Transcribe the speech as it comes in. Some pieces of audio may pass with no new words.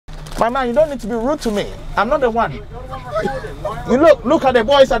My man, you don't need to be rude to me. I'm not the one. You look at the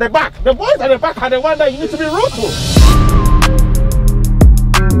boys at the back. The boys at the back are the one that you need to be rude to.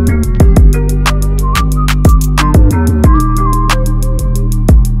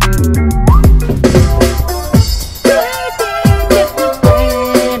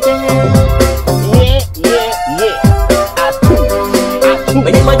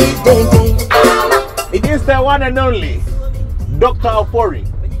 It is the one and only Dr.Ofori,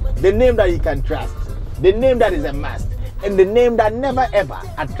 the name that you can trust, the name that is a must, and the name that never ever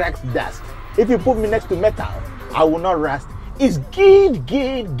attracts dust. If you put me next to metal, I will not rust. It's good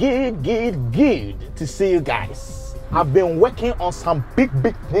to see you guys. I've been working on some big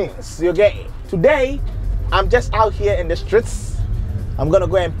things, you get it? Today, I'm just out here in the streets. I'm gonna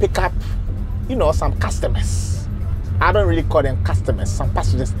go and pick up, you know, some customers. I don't really call them customers, some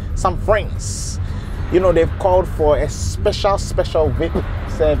passengers, some friends. You know, they've called for a special VIP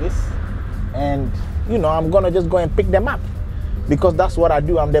service, and you know, I'm gonna just go and pick them up because that's what I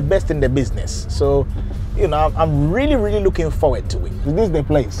do. I'm the best in the business. So, you know, I'm really looking forward to it. This is the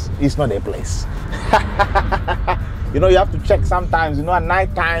place. It's not a place. You know, you have to check sometimes. You know, at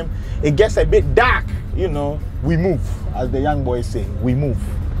night time it gets a bit dark. You know, we move, as the young boys say. We move.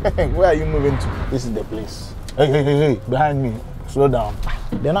 Where are you moving to? This is the place. Hey, behind me. Slow down.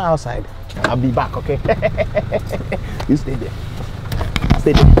 They're not outside. I'll be back, okay? You stay there.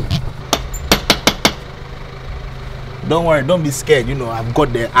 Stay there. Don't worry, don't be scared. You know, I've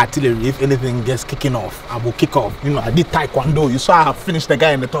got the artillery. If anything gets kicking off, I will kick off. You know, I did taekwondo. You saw I have finished the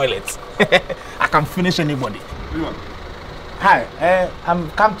guy in the toilet. I can finish anybody. What do you want? Hi, I'm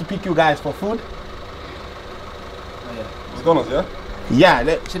come to pick you guys for food. Oh, yeah. McDonald's, yeah? Yeah.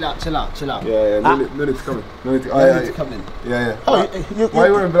 Chill out. Yeah, no need to come in. No need to come in. Yeah. Oh, why are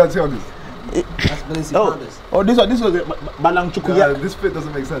you wearing Balenciagas? That's Balenciagas. Oh, this was the Balanchukuyaga. This fit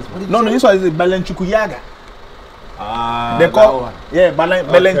doesn't make sense. No, this one is the Balanchukuyaga. Ah, they call one. Yeah,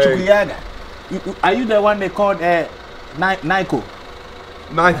 Balanchukuyaga. Are you the one they called Niko?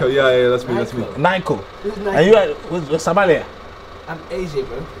 Niko, yeah, that's me. Niko. And you are with Somalia? I'm AJ,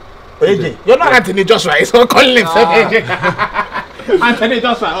 bro. AJ. You're not Anthony Joshua. It's all calling himself AJ. Anthony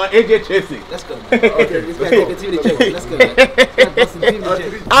Joshua or AJ Tracy. Let's go. Okay, this guy's taking too many jokes. Let's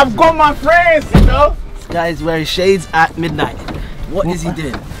go. I've got my friends, you know. This guy is wearing shades at midnight. What is he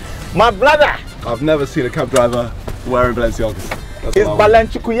doing? My brother. I've never seen a cab driver wearing Balenciagas. It's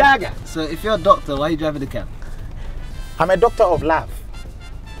Balanchukuyaga. So if you're a doctor, why are you driving the cab? I'm a doctor of love.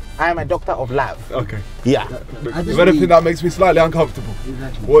 I am a doctor of love. Okay. Yeah. If anything, that makes me slightly uncomfortable.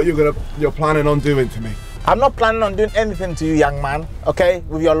 Exactly. What you're planning on doing to me? I'm not planning on doing anything to you, young man. Okay,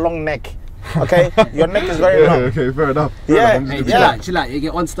 with your long neck. Okay, your neck is very long. Okay, fair enough. Hey, chill out. You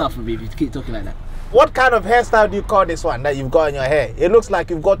get one star from me if you keep talking like that. What kind of hairstyle do you call this one that you've got in your hair? It looks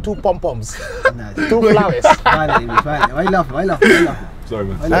like you've got two pom-poms. Two flowers. Why you laughing? Sorry,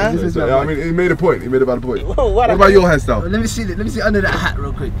 man. I mean, he made a point. He made a valid point. What about your hairstyle? Let me see under that hat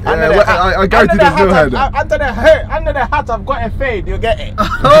real quick. I guarantee there's no hair there. Under the hat, I've got a fade. You get it?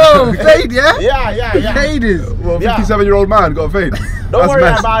 Oh, fade, yeah? Yeah. Fade is. Well, 57-year-old man got a fade. Don't worry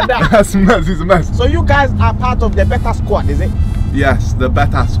about that. That's a mess. He's a mess. So you guys are part of the Better Squad, is it? Yes, the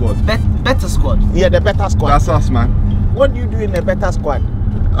Better Squad. Better Squad? Yeah, the Better Squad. That's us, man. What do you do in the Better Squad?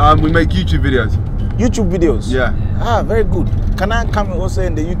 We make YouTube videos. YouTube videos? Yeah. Ah, very good. Can I come also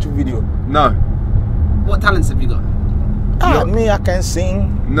in the YouTube video? No. What talents have you got? Ah, me, I can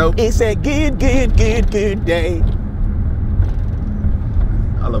sing. No. It's a good day.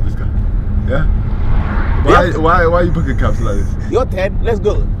 I love this guy. Yeah? Why are you booking cabs like this? Your turn, let's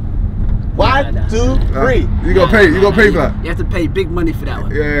go. 1, 2, 3. You got to pay for that. You have to pay big money for that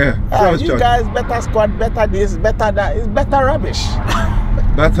one. Yeah. You guys, Better Squad, better this, better that. It's better rubbish.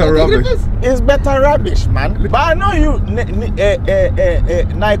 Better rubbish. It's better rubbish, man. But I know you,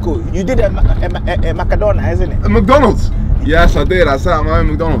 Niko, you did a McDonald's, isn't it? A McDonald's? Yes, I did. I sat at my own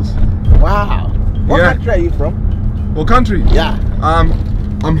McDonald's. Wow. What country are you from? What country? Yeah.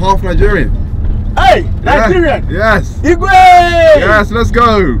 I'm half Nigerian. Hey, Nigerian? Yes. Igwe! Yes, let's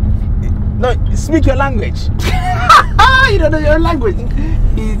go. No, speak your language. You don't know your own language.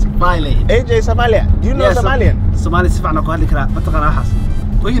 He's violating. AJ Somalia. Do you know Somalian? Somali sifana ko halika matakana has.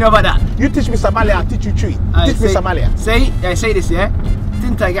 What do you know about that? You teach me Somalia, I'll teach you Chui. Teach me Somalia. Say this, yeah?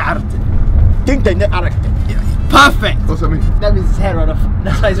 Tinta ga aragte. Tinta ga aragte. Perfect. What's that mean? That means his hair on off.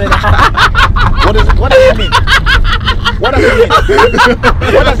 That's why he's wearing that. What does it mean? What does it mean?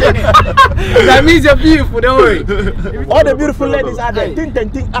 What does it mean? That means you're beautiful, don't worry. All the beautiful ladies are there.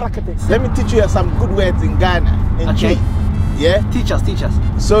 Let me teach you some good words in Ghana. In okay. Chui. Yeah? Teach us.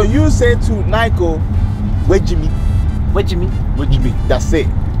 So you say to Niko, where Jimmy? What do you mean? What Jimmy? That's it.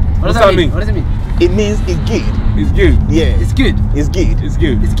 What does that mean? What does it mean? It means it's good. It's good. Yeah. It's good. It's good. It's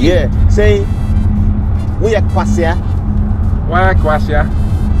good. It's good. Yeah. Say, we are kwasia. Why, Kwasia?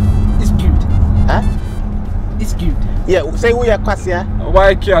 It's good. Huh? It's good. Yeah. Say we are kwasia.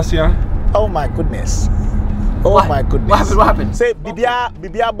 Why, Kwasia? Oh my goodness. Oh What? my goodness. What happened? What happened? Say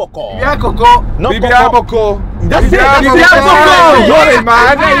bibia boko. Yeah, Coco. No Bibia boko. Boko. That's it. Bibia That's it. Boko. Got it,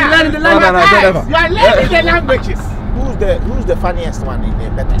 man. Hey, you learning the language. No, don't ever. You are learning the languages. Who's the funniest one in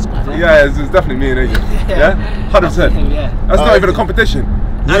the better squad? Yeah, it's definitely me and AJ. Yeah? 100%. Yeah. That's not even a competition.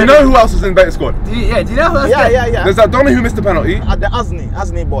 Do you know who else is in Beta Squad? Do you know who else? Yeah. There's that Donny who missed the penalty. The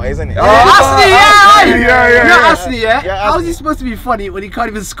Asni boy, isn't it? Oh, Asni, yeah. Yeah. You're Asni, yeah? Yeah, How is Asni. he supposed to be funny when he can't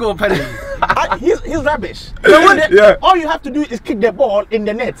even score a penalty? He's rubbish. Yeah. All you have to do is kick the ball in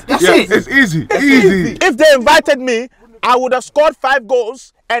the net. That's Yeah, it. it's easy. Easy. If they invited me, I would have scored 5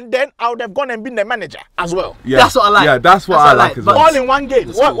 goals and then I would have gone and been the manager as well. Yeah. That's what I like. Yeah, that's what I like as but- well. All in one game.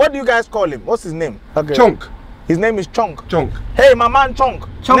 What do you guys call him? What's his name? Okay. Chonk. His name is Chonk. Chonk. Hey, my man Chonk.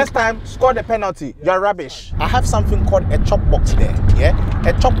 Chonk. Next time, score the penalty. You're rubbish. I have something called a chop box there. Yeah,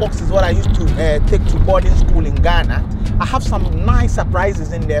 a chop box is what I used to take to boarding school in Ghana. I have some nice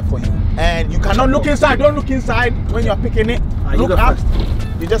surprises in there for you, and you cannot look inside. Don't look inside when you're picking it. You Look go up. first.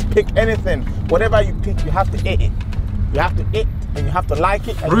 You just pick anything. Whatever you pick, you have to eat it. You have to eat, and you have to like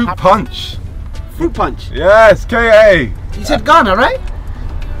it. And you Fruit have punch. Fruit punch. Yes, KA. You said Ghana, right?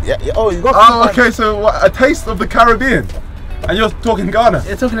 Yeah. Oh, you got. Oh, okay, so what, a taste of the Caribbean. And you're talking Ghana.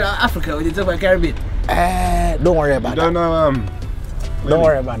 You're talking about Africa when you're talking about Caribbean. Don't worry about You that. don't know, Don't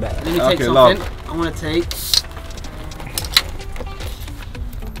worry about that. Let me take Okay, something. love. I want to take.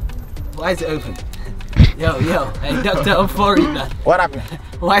 Why is it open? Yo, hey, Dr.Ofori, man. What happened?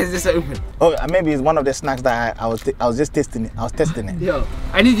 Why is this open? Oh, maybe it's one of the snacks that I was just tasting it. I was testing it. Yo,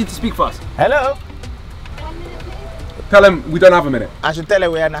 I need you to speak fast. Hello. Tell him we don't have a minute. I should tell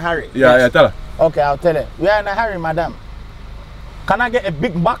her we're in a hurry. Yeah, tell her. Okay, I'll tell her. We are in a hurry, madam. Can I get a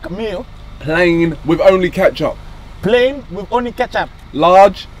Big Mac meal? Plain with only ketchup. Plain with only ketchup.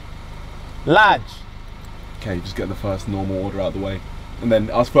 Large. Large. Okay, just get the first normal order out of the way. And then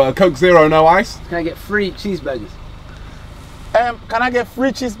ask for a Coke Zero, no ice. Can I get 3 cheeseburgers? Can I get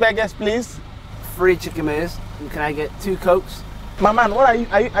 3 cheeseburgers, please? 3 chicken mayors. And can I get 2 Cokes? My man, what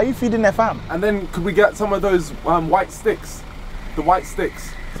are you feeding the farm? And then could we get some of those white sticks? The white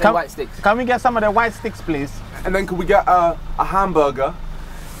sticks. Say white sticks. Can we get some of the white sticks, please? And then could we get a hamburger?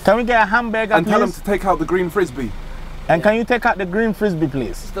 Can we get a hamburger, And please? tell them to take out the green frisbee. And can you take out the green frisbee, please?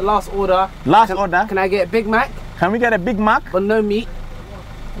 It's the last order. Last order. Can I get a Big Mac, Can we get a Big Mac but no meat,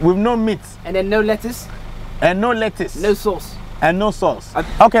 with no meat and then no lettuce, and no lettuce no sauce? and no sauce?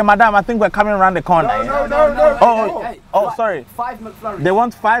 Okay, madam, I think we're coming around the corner. yeah? No. Oh, sorry. 5 McFlurries. They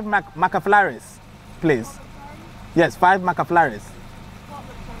want 5 McFlurries, please. Yes, 5 McFlurries.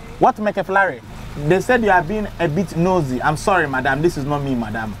 What McFlurry? They said you are being a bit nosy. I'm sorry, madam. This is not me,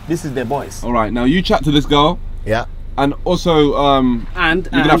 madam. This is the boys. All right, now you chat to this girl. Yeah. And also, you're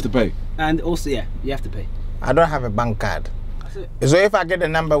gonna have to pay. And also, yeah, you have to pay. I don't have a bank card. That's it. So if I get the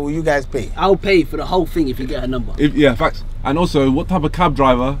number, will you guys pay? I'll pay for the whole thing if you get her number. Yeah, facts. And also, what type of cab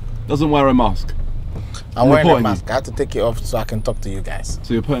driver doesn't wear a mask? I'm wearing a reporting mask. I have to take it off so I can talk to you guys.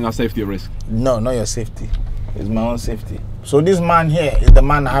 So you're putting our safety at risk. No, not your safety. It's my own safety. So this man here is the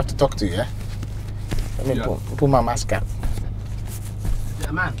man I have to talk to, yeah? Let me put my mask up. Is it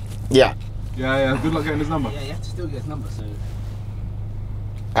a man? Yeah. Yeah. Good luck getting his number. Yeah, you have to still get his number, so.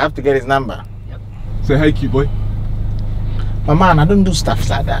 I have to get his number. Say hey, cute boy. My man, I don't do stuff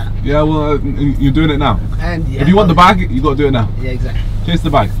like that. Yeah, well, you're doing it now. And yeah. If you want the bag, you got to do it now. Yeah, exactly. Chase the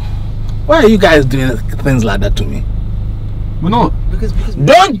bag. Why are you guys doing things like that to me? We're not. Because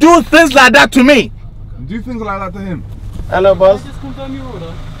Don't do things like that to me! Do things like that to him. Hello, boss. Just confirm your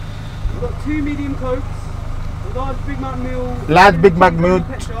order. We've got 2 medium Cokes, a large Big Mac meal. Large Big Mac meal.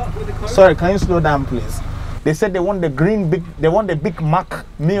 Ketchup with a Coke. Sorry, can you slow down, please? They said they want the Big Mac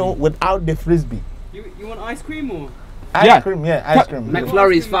meal without the frisbee. You want ice cream or? Ice cream, yeah, ice cream.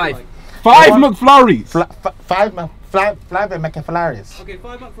 McFlurry is 5. 5 McFlurries. Five McFlurries. Okay,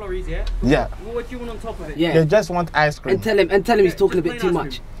 5 McFlurries, yeah? Yeah. What do you want on top of it? Yeah. They just want ice cream. And tell him he's talking a bit Plain too ice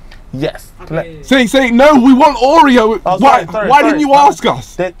much. Yes. Okay. Say no, we want Oreo. Oh, why sorry, didn't you sorry. ask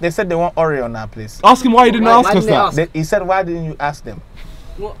us? They said they want Oreo now, please. Ask him why he didn't Why ask us didn't they that. ask? He said, why didn't you ask them?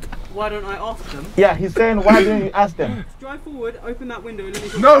 What? Why don't I ask them? Yeah, he's saying, why didn't you ask them? Drive forward, open that window, and let me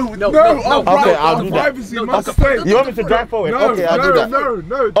talk. No. Okay, I'll do that. Privacy must stay. You want me to drive forward? Okay, I'll do that.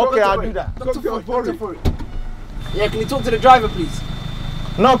 No. Okay, I'll do that. Dr.Ofori. Yeah, can you talk to the driver, please?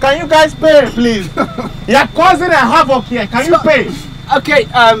 No, can you guys pay, please? You're causing a havoc here. Can you pay? Okay,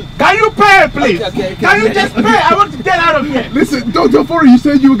 Can you pay, please? Okay. Can you just pay? I want to get out of here. Listen, Dr.Ofori, you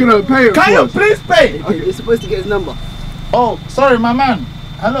said you were gonna pay it. Can you please pay? Okay, you're supposed to get his number. Oh, sorry, my man.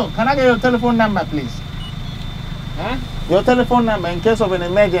 Hello, can I get your telephone number, please? Huh? Your telephone number in case of an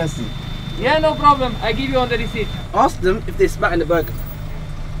emergency. Yeah, no problem. I give you on the receipt. Ask them if they spat in the burger.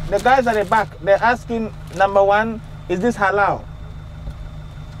 The guys at the back, they're asking, number one, is this halal?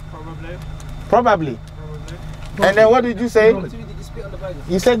 Probably. Probably. And then what did you say? Did you spit on the burger?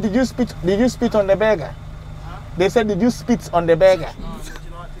 You said, did you spit on the burger? They said, did you spit on the burger? Would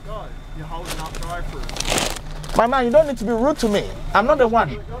you like to go? You're holding up drive-through. My man, you don't need to be rude to me. I'm not the one.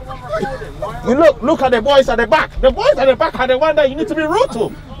 You're the one recording. Why You look at the boys at the back. The boys at the back are the one that you need to be rude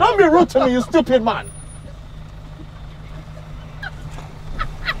to. Don't be rude to me, you stupid man.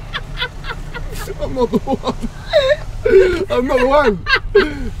 I'm not the one. I'm not the one.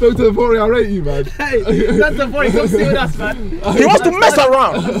 Dr.Ofori, I rate you, man. Hey, Dr.Ofori, come sit with us, man. He wants to mess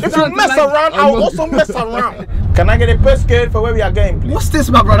around. If you mess around, I'll also mess around. Can I get a postcode for where we are going, please? What's this,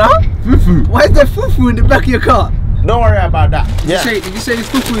 my brother? Fufu. Why is there fufu in the back of your car? Don't worry about that. Yeah, Did you say this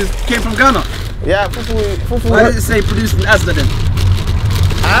fufu came from Ghana? yeah, fufu. Why does it say produced in Asda then?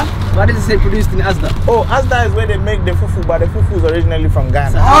 Huh? Why does it say produced in Asda? Oh, Asda is where they make the fufu, but the fufu is originally from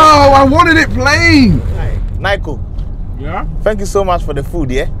Ghana. Oh, I wanted it plain. Niko, Yeah? thank you so much for the food,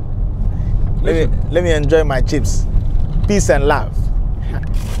 yeah? Let me enjoy my chips. Peace and love.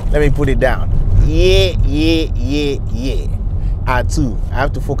 Let me put it down. Yeah. I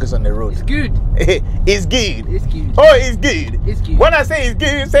have to focus on the road. It's good. It's good. It's good. Oh, it's good. It's good. When I say it's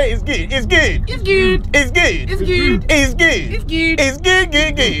good, you say it's good. It's good. It's good. It's good. It's good. It's good. It's good.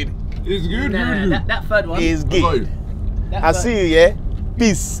 It's good. It's good, Nah, that third one. It's good. that I'll third- see you, yeah?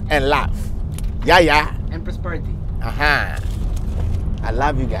 Peace and love. Yeah. And prosperity. I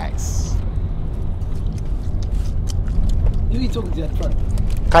love you guys. Who are you talking to at the front?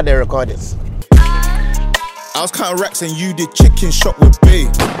 Cut the recordings. I was counting racks and you did chicken shop with B.